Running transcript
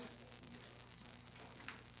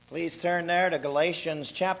Please turn there to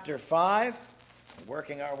Galatians chapter 5. We're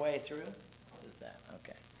working our way through. What is that?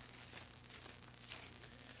 Okay.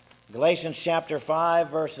 Galatians chapter 5,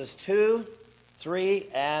 verses 2, 3,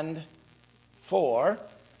 and 4.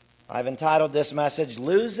 I've entitled this message,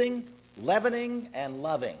 Losing, Leavening, and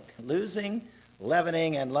Loving. Losing,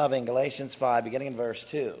 Leavening, and Loving. Galatians 5, beginning in verse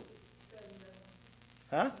 2.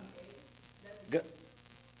 Huh?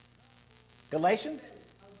 Galatians?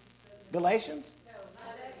 Galatians?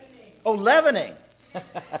 Oh, leavening.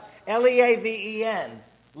 L-E-A-V-E-N.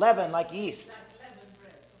 Leaven, like yeast.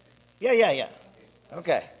 Yeah.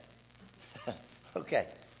 Okay. Okay.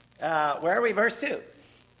 Where are we? Verse 2.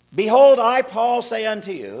 Behold, I, Paul, say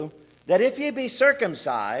unto you, that if ye be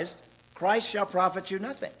circumcised, Christ shall profit you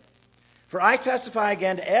nothing. For I testify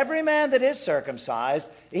again to every man that is circumcised,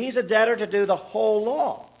 he's a debtor to do the whole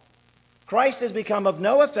law. Christ is become of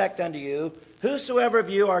no effect unto you. Whosoever of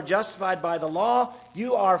you are justified by the law,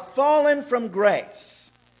 you are fallen from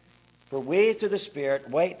grace. For we through the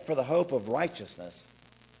Spirit wait for the hope of righteousness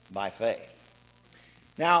by faith.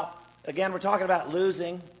 Now, again, we're talking about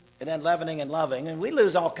losing and then leavening and loving. And we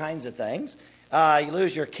lose all kinds of things. You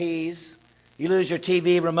lose your keys. You lose your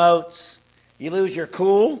TV remotes. You lose your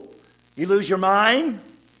cool. You lose your mind.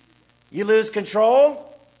 You lose control.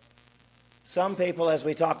 Some people, as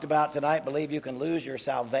we talked about tonight, believe you can lose your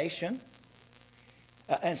salvation.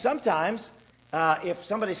 And sometimes, if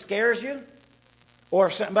somebody scares you or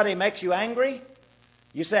if somebody makes you angry,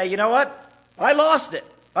 you say, you know what? I lost it.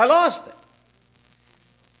 Well,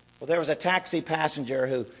 there was a taxi passenger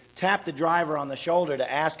who tapped the driver on the shoulder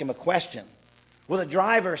to ask him a question. Well, the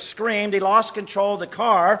driver screamed. He lost control of the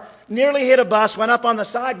car, nearly hit a bus, went up on the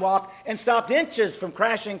sidewalk, and stopped inches from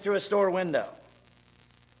crashing through a store window.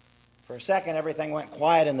 For a second, everything went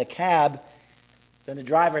quiet in the cab. Then the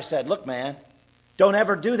driver said, look, man, don't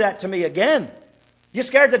ever do that to me again. You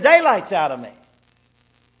scared the daylights out of me.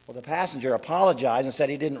 Well, the passenger apologized and said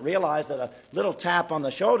he didn't realize that a little tap on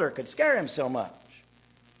the shoulder could scare him so much.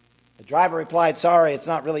 The driver replied, sorry, it's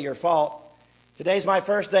not really your fault. Today's my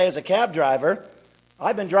first day as a cab driver.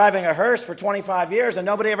 I've been driving a hearse for 25 years and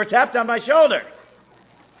nobody ever tapped on my shoulder.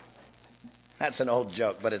 That's an old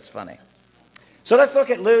joke, but it's funny. So let's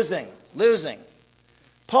look at losing.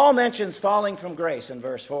 Paul mentions falling from grace in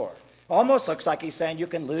verse 4. Almost looks like he's saying you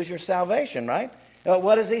can lose your salvation, right?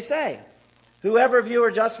 What does he say? Whoever of you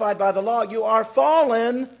are justified by the law, you are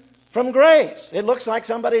fallen from grace. It looks like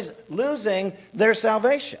somebody's losing their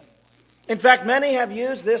salvation. In fact, many have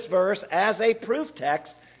used this verse as a proof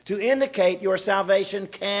text to indicate your salvation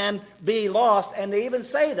can be lost, and they even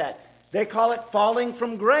say that. They call it falling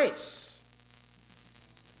from grace.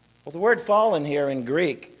 Well, the word fallen here in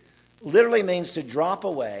Greek literally means to drop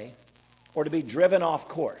away or to be driven off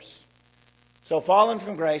course. So fallen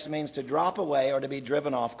from grace means to drop away or to be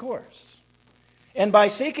driven off course. And by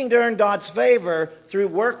seeking to earn God's favor through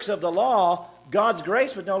works of the law, God's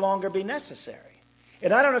grace would no longer be necessary.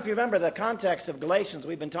 And I don't know if you remember the context of Galatians.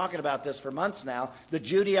 We've been talking about this for months now. The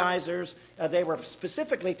Judaizers, they were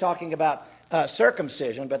specifically talking about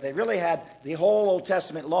circumcision, but they really had the whole Old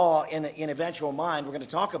Testament law in eventual mind. We're going to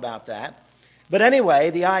talk about that. But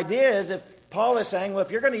anyway, the idea is if Paul is saying, well,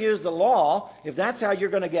 if you're going to use the law, if that's how you're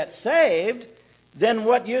going to get saved, then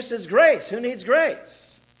what use is grace? Who needs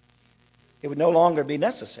grace? It would no longer be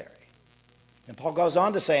necessary. And Paul goes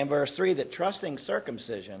on to say in verse 3 that trusting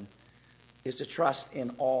circumcision is to trust in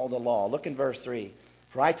all the law. Look in verse 3.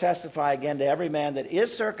 For I testify again to every man that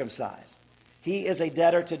is circumcised. He is a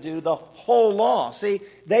debtor to do the whole law. See,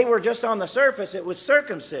 they were just on the surface. It was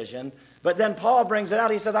circumcision. But then Paul brings it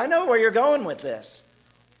out. He says, I know where you're going with this.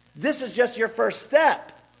 This is just your first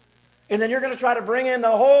step. And then you're going to try to bring in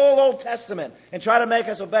the whole Old Testament and try to make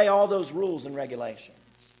us obey all those rules and regulations.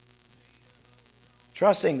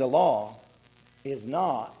 Trusting the law is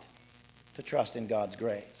not to trust in God's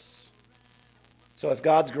grace. So if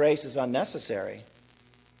God's grace is unnecessary,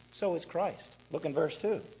 so is Christ. Look in verse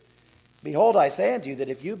 2. Behold, I say unto you that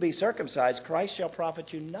if you be circumcised, Christ shall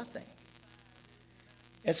profit you nothing.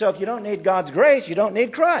 And so if you don't need God's grace, you don't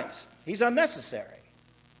need Christ. He's unnecessary.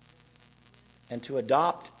 And to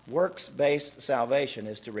adopt works-based salvation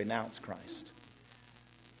is to renounce Christ.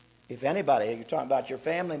 If anybody, you're talking about your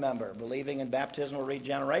family member believing in baptismal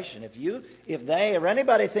regeneration, if they or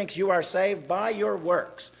anybody thinks you are saved by your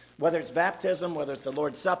works, whether it's baptism, whether it's the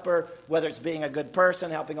Lord's Supper, whether it's being a good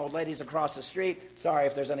person, helping old ladies across the street. Sorry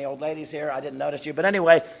if there's any old ladies here, I didn't notice you. But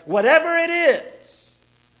anyway, whatever it is,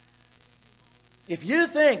 if you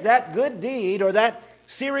think that good deed or that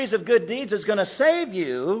series of good deeds is going to save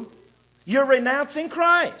you, you're renouncing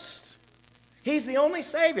Christ. He's the only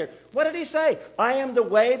Savior. What did he say? I am the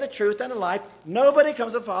way, the truth, and the life. Nobody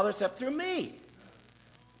comes to the Father except through me.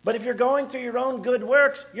 But if you're going through your own good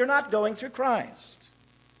works, you're not going through Christ.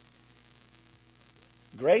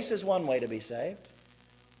 Grace is one way to be saved.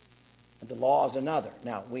 And the law is another.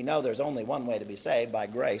 Now, we know there's only one way to be saved, by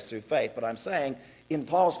grace through faith. But I'm saying, in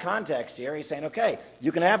Paul's context here, he's saying, okay,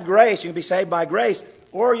 you can have grace, you can be saved by grace,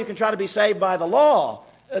 or you can try to be saved by the law.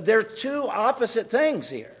 They're two opposite things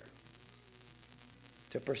here.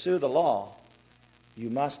 To pursue the law, you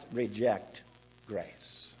must reject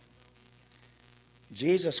grace.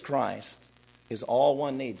 Jesus Christ is all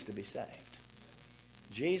one needs to be saved.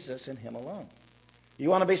 Jesus and him alone. You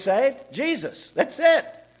want to be saved? Jesus. That's it.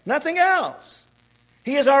 Nothing else.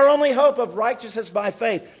 He is our only hope of righteousness by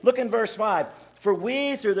faith. Look in verse 5. For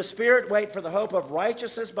we, through the Spirit, wait for the hope of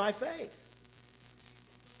righteousness by faith.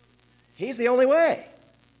 He's the only way.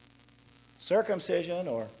 Circumcision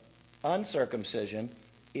or uncircumcision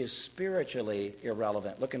is spiritually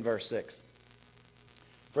irrelevant. Look in verse 6.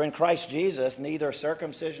 For in Christ Jesus neither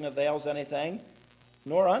circumcision avails anything,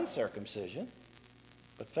 nor uncircumcision,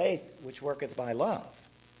 but faith which worketh by love.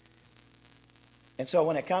 And so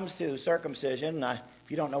when it comes to circumcision, if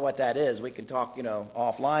you don't know what that is, we can talk,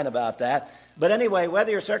 offline about that. But anyway,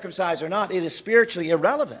 whether you're circumcised or not, it is spiritually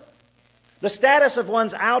irrelevant. The status of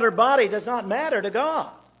one's outer body does not matter to God.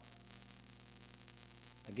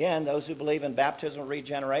 Again, those who believe in baptismal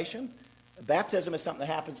regeneration, baptism is something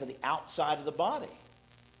that happens to the outside of the body.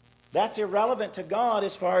 That's irrelevant to God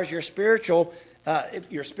as far as your spiritual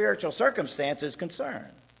circumstance is concerned.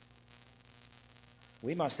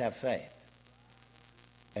 We must have faith.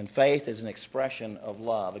 And faith is an expression of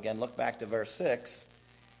love. Again, look back to verse 6.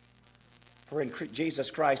 For in Jesus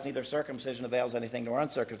Christ neither circumcision avails anything nor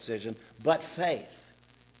uncircumcision, but faith,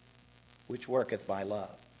 which worketh by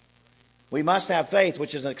love. We must have faith,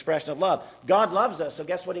 which is an expression of love. God loves us, so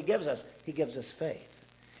guess what he gives us? He gives us faith.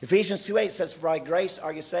 Ephesians 2:8 says, for by grace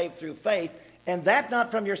are you saved through faith, and that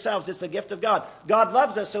not from yourselves, it's the gift of God. God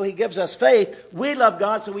loves us, so he gives us faith. We love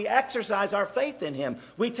God, so we exercise our faith in him.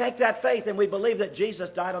 We take that faith and we believe that Jesus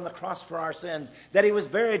died on the cross for our sins, that he was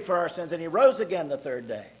buried for our sins, and he rose again the third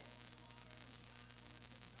day.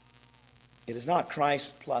 It is not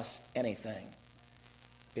Christ plus anything.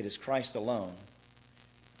 It is Christ alone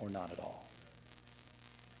or not at all.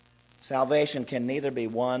 Salvation can neither be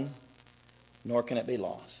won nor can it be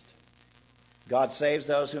lost. God saves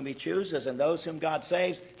those whom he chooses, and those whom God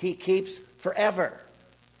saves, he keeps forever.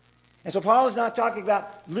 And so Paul is not talking about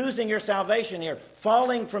losing your salvation here,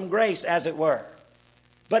 falling from grace, as it were.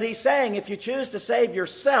 But he's saying if you choose to save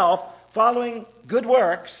yourself following good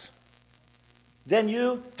works, then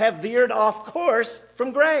you have veered off course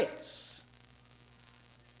from grace.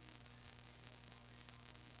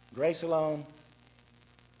 Grace alone,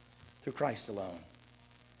 through Christ alone.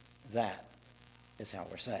 That is how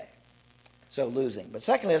we're saved. So losing. But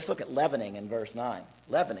secondly, let's look at leavening in verse 9.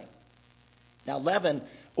 Leavening. Now leaven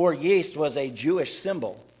or yeast was a Jewish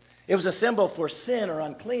symbol. It was a symbol for sin or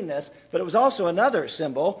uncleanness, but it was also another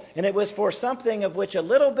symbol, and it was for something of which a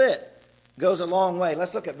little bit goes a long way.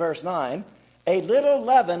 Let's look at verse 9. A little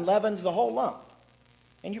leaven leavens the whole lump.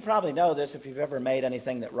 And you probably know this if you've ever made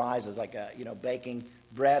anything that rises, like baking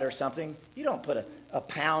bread or something. You don't put a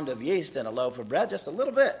pound of yeast in a loaf of bread, just a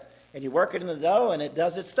little bit. And you work it in the dough and it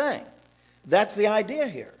does its thing. That's the idea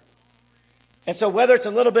here. And so whether it's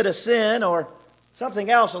a little bit of sin or something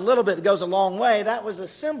else, a little bit goes a long way, that was a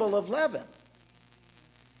symbol of leaven.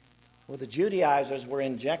 Well, the Judaizers were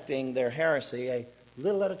injecting their heresy a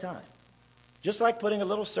little at a time. Just like putting a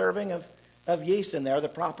little serving of yeast in there, the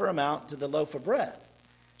proper amount to the loaf of bread.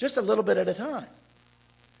 Just a little bit at a time.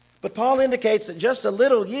 But Paul indicates that just a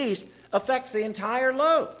little yeast affects the entire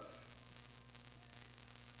loaf.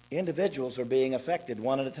 Individuals are being affected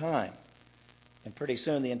one at a time. And pretty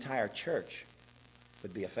soon the entire church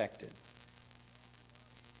would be affected.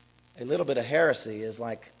 A little bit of heresy is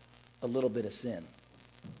like a little bit of sin.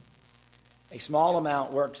 A small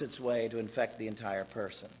amount works its way to infect the entire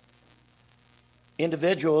person.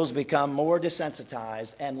 Individuals become more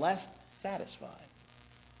desensitized and less satisfied.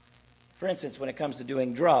 For instance, when it comes to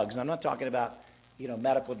doing drugs, and I'm not talking about,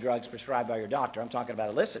 medical drugs prescribed by your doctor. I'm talking about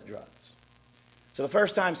illicit drugs. So the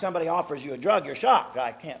first time somebody offers you a drug, you're shocked.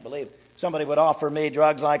 I can't believe somebody would offer me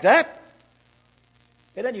drugs like that.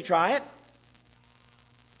 And then you try it.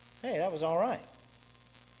 Hey, that was all right.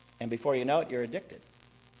 And before you know it, you're addicted.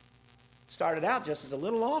 Started out just as a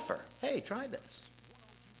little offer. Hey, try this.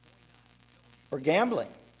 Or gambling.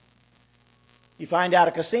 You find out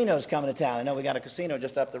a casino's coming to town. I know we got a casino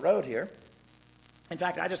just up the road here. In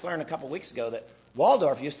fact, I just learned a couple weeks ago that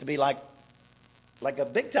Waldorf used to be like like a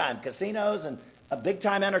big-time casinos and a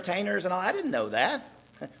big-time entertainers and all. I didn't know that.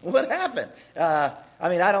 What happened? I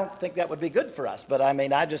don't think that would be good for us. But,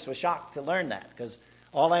 I just was shocked to learn that because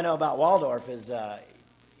all I know about Waldorf is, the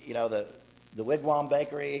Wigwam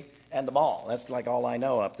Bakery and the mall. That's like all I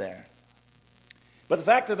know up there. But the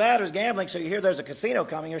fact of the matter is gambling, so you hear there's a casino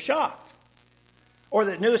coming, you're shocked. Or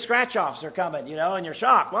that new scratch-offs are coming, and you're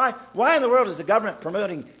shocked. Why in the world is the government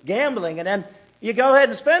promoting gambling? And then you go ahead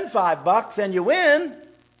and spend $5 and you win.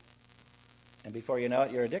 And before you know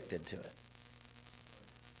it, you're addicted to it.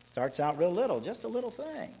 Starts out real little, just a little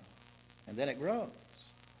thing. And then it grows.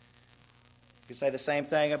 You could say the same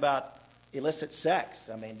thing about illicit sex.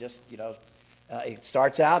 It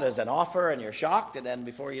starts out as an offer and you're shocked, and then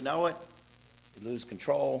before you know it, you lose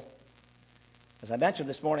control. As I mentioned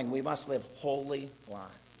this morning, we must live holy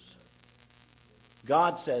lives.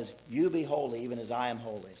 God says, you be holy even as I am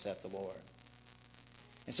holy, saith the Lord.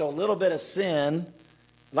 And so a little bit of sin,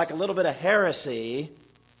 like a little bit of heresy,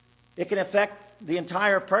 it can affect the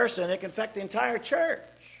entire person. It can affect the entire church.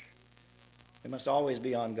 We must always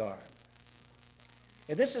be on guard.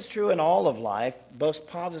 And this is true in all of life, both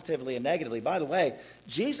positively and negatively. By the way,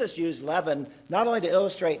 Jesus used leaven not only to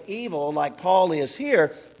illustrate evil, like Paul is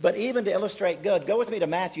here, but even to illustrate good. Go with me to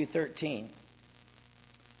Matthew 13.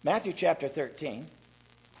 Matthew chapter 13.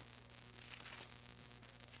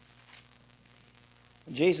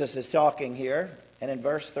 Jesus is talking here, and in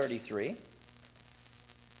verse 33,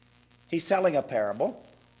 he's telling a parable.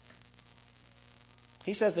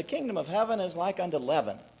 He says, the kingdom of heaven is like unto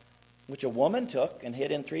leaven, which a woman took and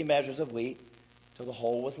hid in 3 measures of wheat till the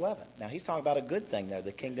whole was leavened. Now, he's talking about a good thing there,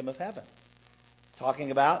 the kingdom of heaven.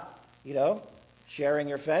 Talking about, sharing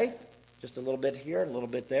your faith, just a little bit here, a little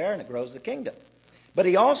bit there, and it grows the kingdom. But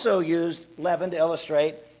he also used leaven to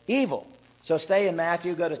illustrate evil. So stay in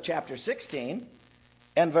Matthew, go to chapter 16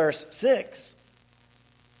 and verse 6,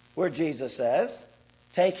 where Jesus says,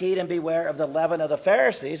 take heed and beware of the leaven of the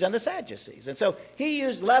Pharisees and the Sadducees. And so he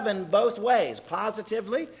used leaven both ways,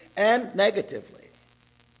 positively and negatively.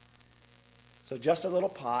 So just a little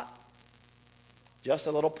pot, just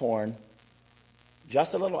a little porn,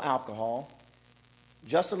 just a little alcohol,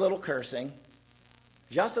 just a little cursing,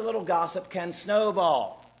 just a little gossip can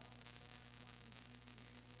snowball.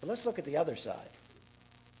 But let's look at the other side.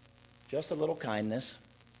 Just a little kindness,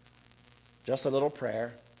 just a little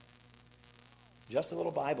prayer, just a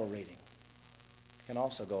little Bible reading can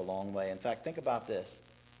also go a long way. In fact, think about this.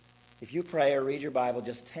 If you pray or read your Bible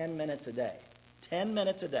just 10 minutes a day, 10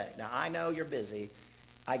 minutes a day. Now, I know you're busy.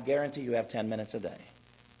 I guarantee you have 10 minutes a day.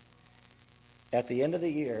 At the end of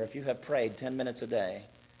the year, if you have prayed 10 minutes a day,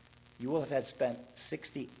 you will have had spent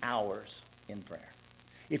 60 hours in prayer.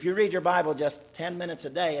 If you read your Bible just 10 minutes a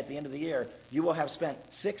day at the end of the year, you will have spent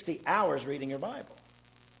 60 hours reading your Bible.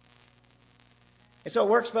 And so it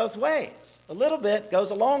works both ways. A little bit goes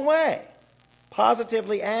a long way,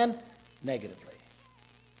 positively and negatively.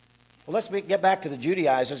 Well, let's get back to the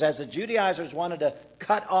Judaizers. As the Judaizers wanted to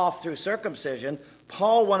cut off through circumcision,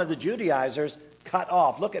 Paul wanted the Judaizers cut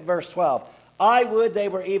off. Look at verse 12. I would they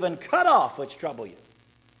were even cut off, which trouble you.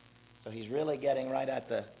 So he's really getting right at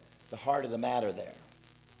the heart of the matter there.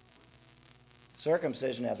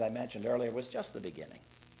 Circumcision, as I mentioned earlier, was just the beginning.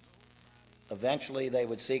 Eventually, they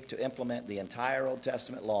would seek to implement the entire Old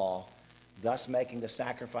Testament law, thus making the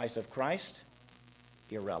sacrifice of Christ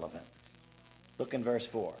irrelevant. Look in verse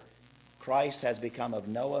 4. Christ has become of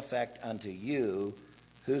no effect unto you.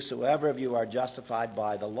 Whosoever of you are justified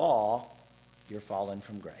by the law, you're fallen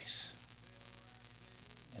from grace.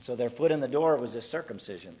 And so their foot in the door was this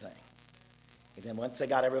circumcision thing. And then once they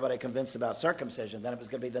got everybody convinced about circumcision, then it was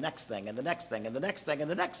going to be the next thing, and the next thing, and the next thing, and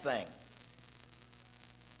the next thing.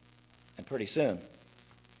 And pretty soon,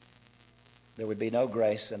 there would be no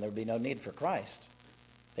grace and there would be no need for Christ.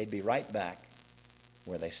 They'd be right back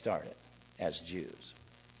where they started as Jews.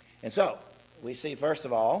 And so, we see, first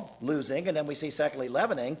of all, losing, and then we see, secondly,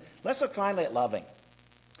 leavening. Let's look finally at loving.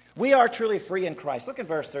 We are truly free in Christ. Look at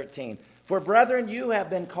verse 13. For, brethren, you have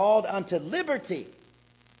been called unto liberty.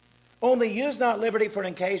 Only use not liberty for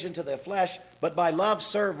an occasion to the flesh, but by love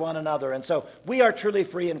serve one another. And so we are truly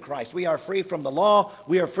free in Christ. We are free from the law.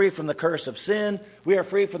 We are free from the curse of sin. We are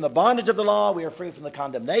free from the bondage of the law. We are free from the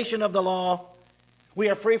condemnation of the law. We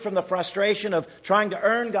are free from the frustration of trying to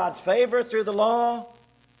earn God's favor through the law.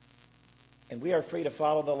 And we are free to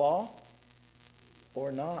follow the law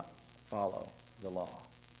or not follow the law.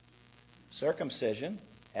 Circumcision,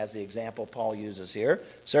 as the example Paul uses here,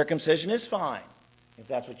 circumcision is fine if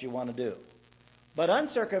that's what you want to do. But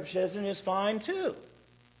uncircumcision is fine too.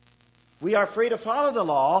 We are free to follow the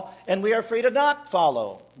law, and we are free to not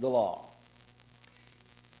follow the law.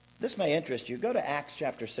 This may interest you. Go to Acts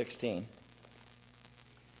chapter 16.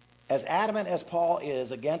 As adamant as Paul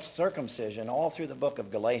is against circumcision all through the book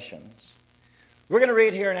of Galatians, we're going to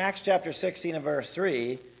read here in Acts chapter 16 and verse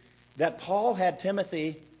 3 that Paul had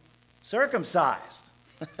Timothy circumcised.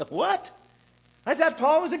 What? I thought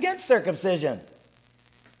Paul was against circumcision.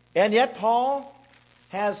 And yet Paul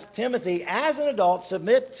has Timothy, as an adult,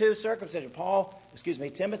 submit to circumcision.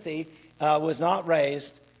 Timothy was not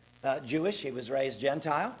raised Jewish. He was raised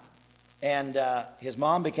Gentile. And his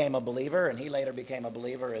mom became a believer, and he later became a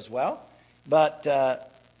believer as well. But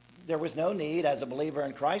there was no need, as a believer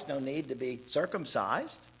in Christ, no need to be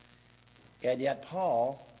circumcised. And yet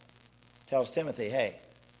Paul tells Timothy, hey,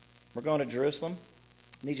 we're going to Jerusalem.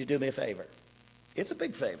 I need you to do me a favor. It's a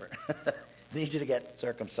big favor. I need you to get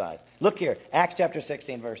circumcised. Look here, Acts chapter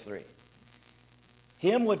 16, verse 3.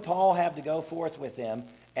 Him would Paul have to go forth with him,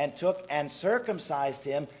 and took and circumcised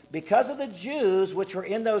him because of the Jews which were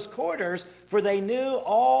in those quarters, for they knew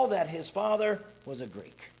all that his father was a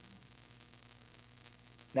Greek.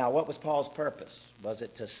 Now, what was Paul's purpose? Was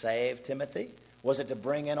it to save Timothy? Was it to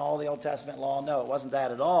bring in all the Old Testament law? No, it wasn't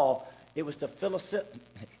that at all. It was to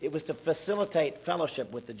facilitate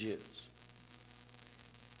fellowship with the Jews.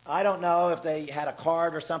 I don't know if they had a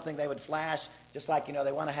card or something they would flash, just like,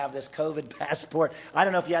 they want to have this COVID passport. I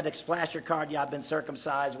don't know if you had to flash your card, I've been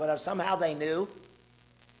circumcised, whatever. Somehow they knew.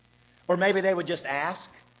 Or maybe they would just ask.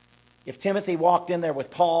 If Timothy walked in there with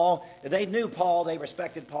Paul, they knew Paul, they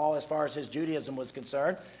respected Paul as far as his Judaism was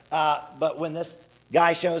concerned. But when this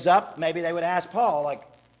guy shows up, maybe they would ask Paul, like,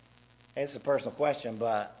 hey, it's a personal question,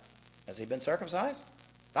 but has he been circumcised?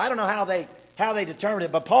 I don't know how they determined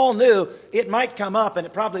it, but Paul knew it might come up, and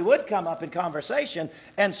it probably would come up in conversation.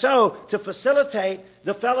 And so, to facilitate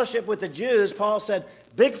the fellowship with the Jews, Paul said,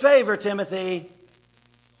 big favor, Timothy,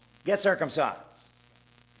 get circumcised.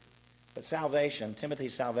 But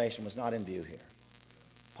Timothy's salvation was not in view here.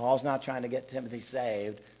 Paul's not trying to get Timothy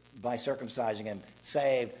saved by circumcising him,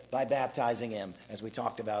 saved by baptizing him, as we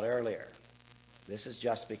talked about earlier. This is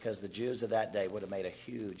just because the Jews of that day would have made a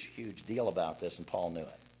huge, huge deal about this, and Paul knew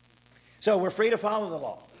it. So we're free to follow the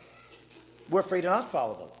law. We're free to not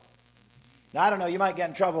follow the law. Now, I don't know, you might get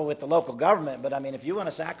in trouble with the local government, but if you want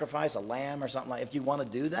to sacrifice a lamb or something if you want to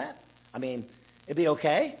do that, it'd be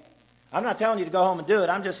okay. I'm not telling you to go home and do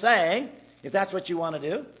it. I'm just saying, if that's what you want to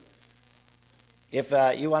do, if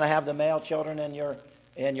you want to have the male children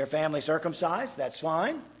in your family circumcised, that's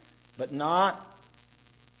fine, but not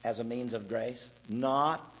as a means of grace,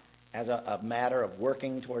 not as a matter of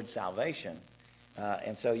working towards salvation.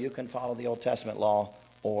 And so you can follow the Old Testament law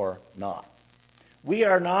or not. We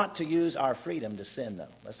are not to use our freedom to sin, though.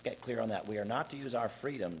 Let's get clear on that. We are not to use our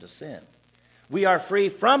freedom to sin. We are free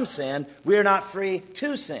from sin. We are not free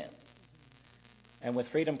to sin. And with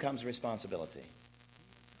freedom comes responsibility.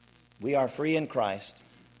 We are free in Christ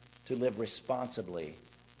to live responsibly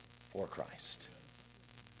for Christ.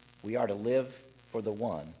 We are to live for the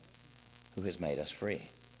one who has made us free.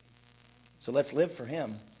 So let's live for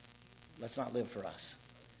him. Let's not live for us.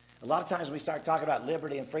 A lot of times when we start talking about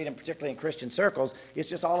liberty and freedom, particularly in Christian circles, it's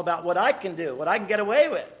just all about what I can do, what I can get away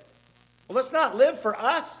with. Well, let's not live for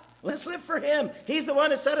us. Let's live for him. He's the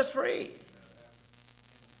one who set us free.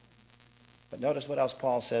 But notice what else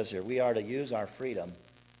Paul says here. We are to use our freedom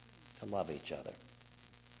to love each other.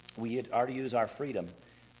 We are to use our freedom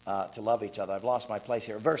to love each other. I've lost my place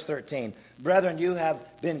here. Verse 13. Brethren, you have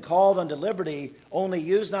been called unto liberty, only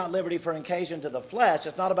use not liberty for an occasion to the flesh.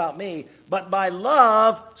 It's not about me, but by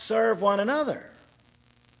love serve one another.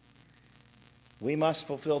 We must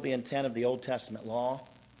fulfill the intent of the Old Testament law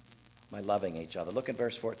by loving each other. Look at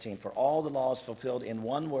verse 14. For all the law is fulfilled in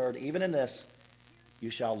one word, even in this, you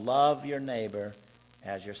shall love your neighbor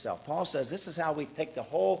as yourself. Paul says this is how we take the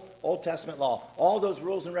whole Old Testament law, all those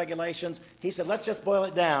rules and regulations. He said, let's just boil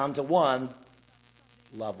it down to one,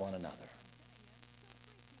 love one another.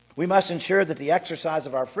 We must ensure that the exercise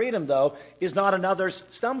of our freedom, though, is not another's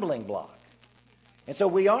stumbling block. And so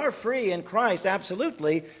we are free in Christ,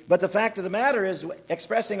 absolutely, but the fact of the matter is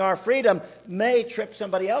expressing our freedom may trip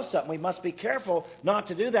somebody else up. We must be careful not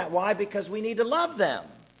to do that. Why? Because we need to love them.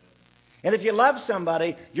 And if you love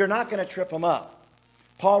somebody, you're not going to trip them up.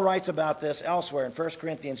 Paul writes about this elsewhere in 1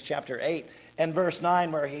 Corinthians chapter 8 and verse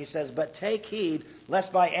 9, where he says, but take heed,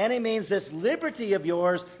 lest by any means this liberty of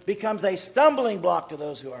yours becomes a stumbling block to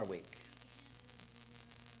those who are weak.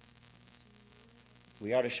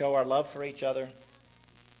 We are to show our love for each other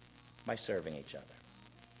by serving each other.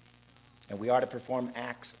 And we are to perform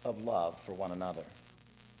acts of love for one another.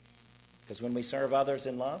 Because when we serve others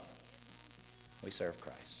in love, we serve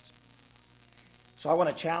Christ. So I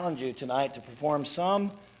want to challenge you tonight to perform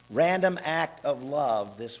some random act of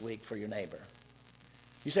love this week for your neighbor.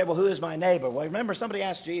 You say, well, who is my neighbor? Well, remember, somebody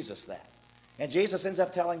asked Jesus that. And Jesus ends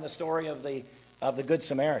up telling the story of the Good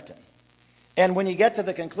Samaritan. And when you get to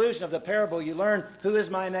the conclusion of the parable, you learn, who is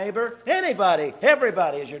my neighbor? Anybody,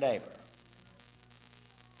 everybody is your neighbor.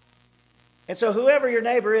 And so whoever your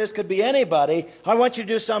neighbor is, could be anybody. I want you to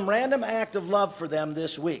do some random act of love for them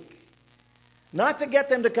this week. Not to get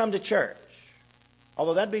them to come to church,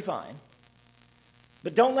 although that'd be fine.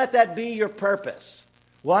 But don't let that be your purpose.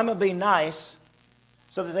 Well, I'm going to be nice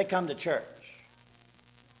so that they come to church.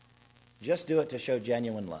 Just do it to show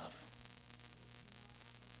genuine love.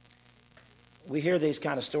 We hear these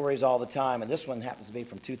kind of stories all the time, and this one happens to be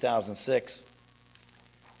from 2006.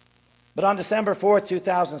 But on December 4th,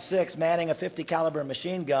 2006, manning a .50 caliber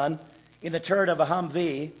machine gun in the turret of a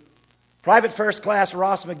Humvee, Private First Class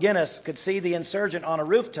Ross McGinnis could see the insurgent on a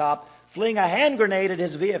rooftop fling a hand grenade at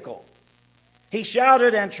his vehicle. He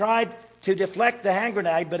shouted and tried to deflect the hand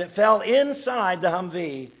grenade, but it fell inside the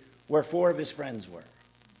Humvee where 4 of his friends were.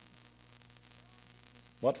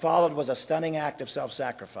 What followed was a stunning act of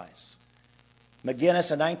self-sacrifice.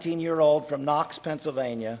 McGinnis, a 19-year-old from Knox,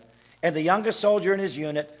 Pennsylvania, and the youngest soldier in his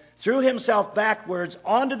unit, threw himself backwards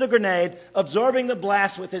onto the grenade, absorbing the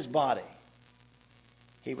blast with his body.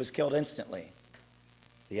 He was killed instantly.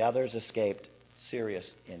 The others escaped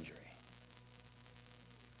serious injury.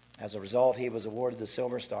 As a result, he was awarded the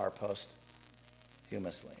Silver Star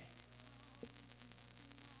posthumously.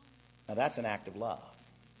 Now that's an act of love.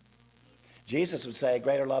 Jesus would say,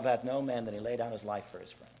 greater love hath no man than he laid down his life for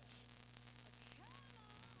his friends.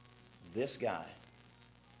 This guy,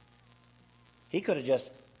 he could have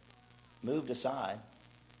just moved aside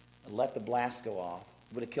and let the blast go off.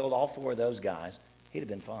 Would have killed all 4 of those guys. He'd have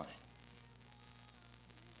been fine.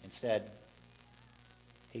 Instead,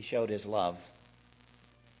 he showed his love.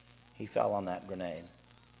 He fell on that grenade.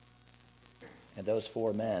 And those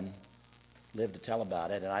 4 men lived to tell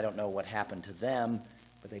about it. And I don't know what happened to them,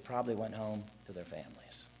 but they probably went home to their families.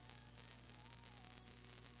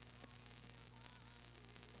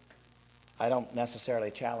 I don't necessarily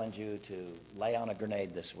challenge you to lay on a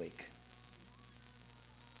grenade this week.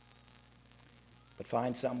 But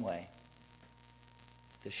find some way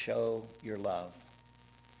to show your love.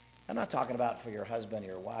 I'm not talking about for your husband or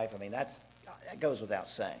your wife. I mean, that goes without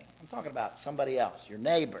saying. I'm talking about somebody else, your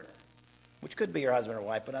neighbor, which could be your husband or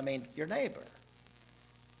wife, but I mean your neighbor.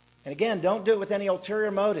 And again, don't do it with any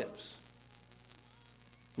ulterior motives,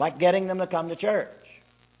 like getting them to come to church.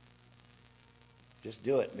 Just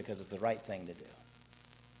do it because it's the right thing to do.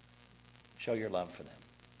 Show your love for them.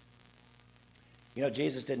 You know,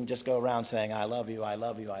 Jesus didn't just go around saying, I love you, I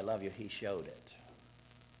love you, I love you. He showed it.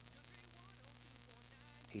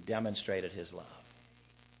 He demonstrated his love.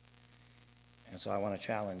 And so I want to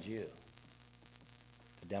challenge you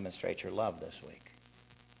to demonstrate your love this week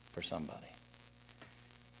for somebody.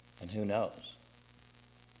 And who knows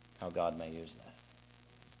how God may use that.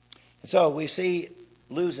 And so we see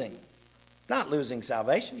not losing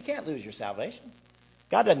salvation. You can't lose your salvation.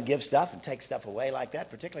 God doesn't give stuff and take stuff away like that,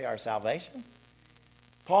 particularly our salvation.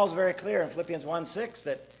 Paul's very clear in Philippians 1:6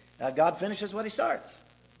 that God finishes what he starts.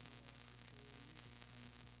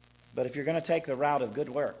 But if you're going to take the route of good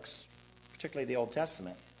works, particularly the Old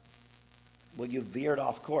Testament, well, you veered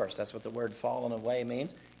off course. That's what the word fallen away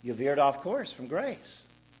means. You veered off course from grace.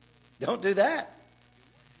 Don't do that.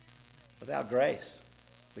 Without grace,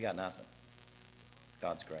 we got nothing.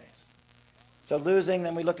 God's grace. So losing,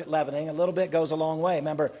 then we looked at leavening. A little bit goes a long way.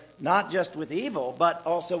 Remember, not just with evil, but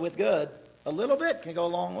also with good. A little bit can go a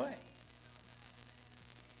long way.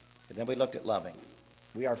 And then we looked at loving.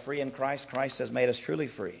 We are free in Christ. Christ has made us truly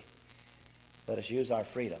free. Let us use our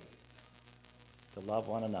freedom to love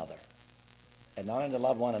one another. And not only to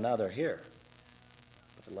love one another here,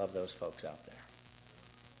 but to love those folks out there.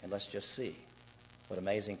 And let's just see what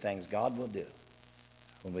amazing things God will do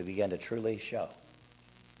when we begin to truly show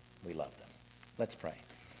we love them. Let's pray.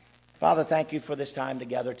 Father, thank you for this time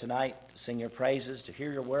together tonight to sing your praises, to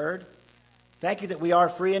hear your word. Thank you that we are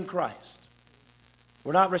free in Christ.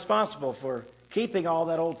 We're not responsible for keeping all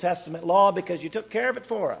that Old Testament law because you took care of it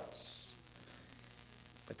for us.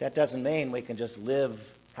 But that doesn't mean we can just live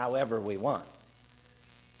however we want.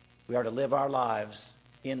 We are to live our lives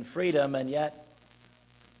in freedom and yet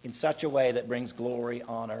in such a way that brings glory,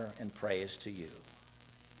 honor, and praise to you.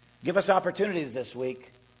 Give us opportunities this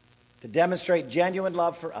week to demonstrate genuine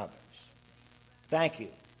love for others. Thank you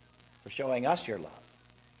for showing us your love.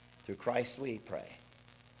 Through Christ we pray.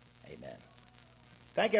 Amen.